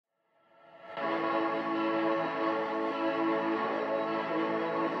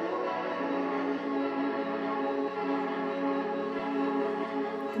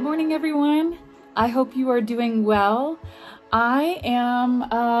morning, everyone. I hope you are doing well. I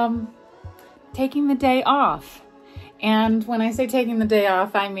am taking the day off. And when I say taking the day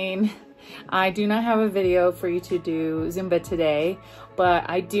off, I mean I do not have a video for you to do Zumba today, but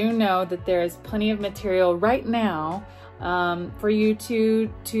I do know that there is plenty of material right now for you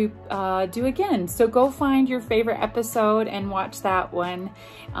to do again. So go find your favorite episode and watch that one.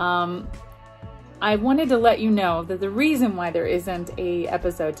 I wanted to let you know that the reason why there isn't a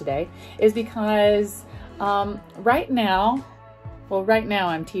episode today is because right now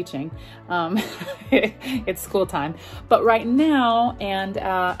I'm teaching. It's school time, but right now and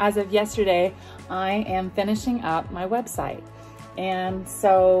as of yesterday, I am finishing up my website. And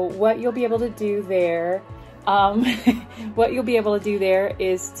so what you'll be able to do there,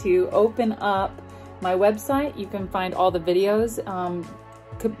 is to open up my website. You can find all the videos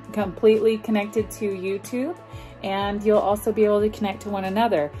completely connected to YouTube, and you'll also be able to connect to one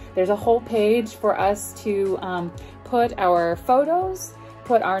another. There's a whole page for us to put our photos,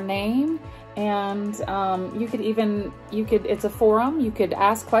 put our name, and it's a forum. You could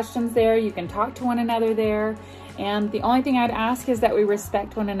ask questions there, you can talk to one another there, and the only thing I'd ask is that we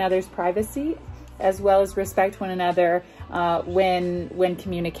respect one another's privacy as well as respect one another when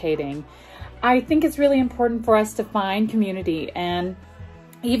communicating. I think it's really important for us to find community, and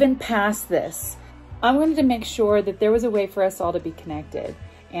even past this, I wanted to make sure that there was a way for us all to be connected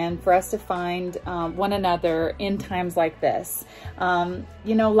and for us to find one another in times like this. You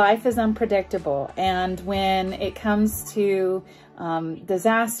know, life is unpredictable, and when it comes to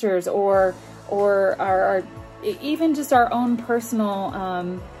disasters or even just our own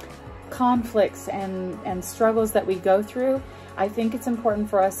personal conflicts and struggles that we go through, I think it's important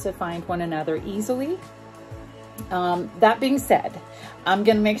for us to find one another easily. That being said, I'm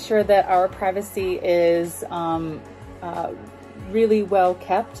going to make sure that our privacy is really well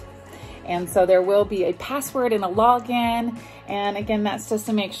kept. And so there will be a password and a login. And again, that's just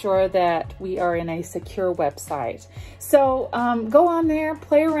to make sure that we are in a secure website. So go on there,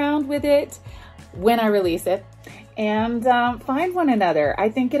 play around with it when I release it, and find one another. I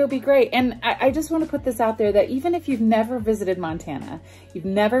think it'll be great. And I just want to put this out there that even if you've never visited Montana, you've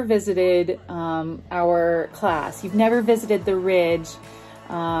never visited our class, you've never visited the Ridge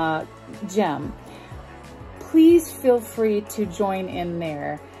gym, please feel free to join in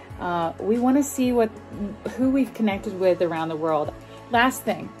there. We want to see who we've connected with around the world. Last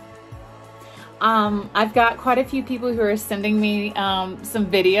thing, I've got quite a few people who are sending me some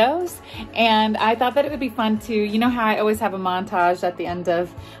videos, and I thought that it would be fun to, you know how I always have a montage at the end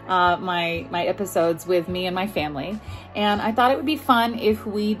of my episodes with me and my family, and I thought it would be fun if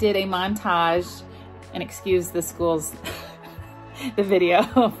we did a montage, and excuse the school's the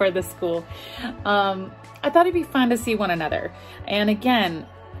video for the school. I thought it'd be fun to see one another, and again,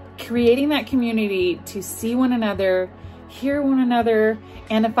 creating that community to see one another, hear one another,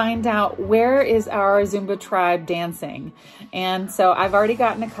 and to find out where is our Zumba tribe dancing. And so I've already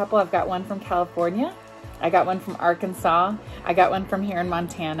gotten a couple. I've got one from California, I got one from Arkansas, I got one from here in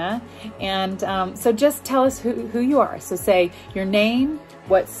Montana. And so just tell us who you are. So say your name,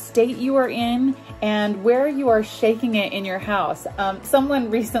 what state you are in, and where you are shaking it in your house. Someone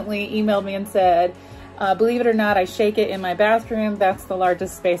recently emailed me and said, believe it or not, I shake it in my bathroom. That's the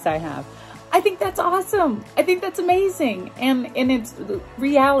largest space I have. I think that's awesome. I think that's amazing. And it's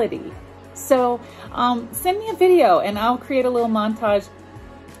reality. So send me a video and I'll create a little montage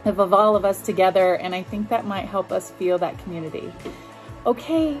of all of us together. And I think that might help us feel that community.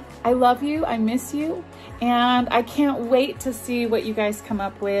 Okay, I love you. I miss you. And I can't wait to see what you guys come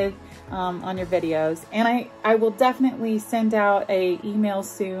up with on your videos. And I will definitely send out an email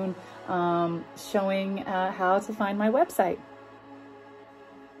soon showing how to find my website.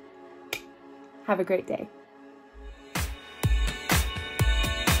 Have a great day.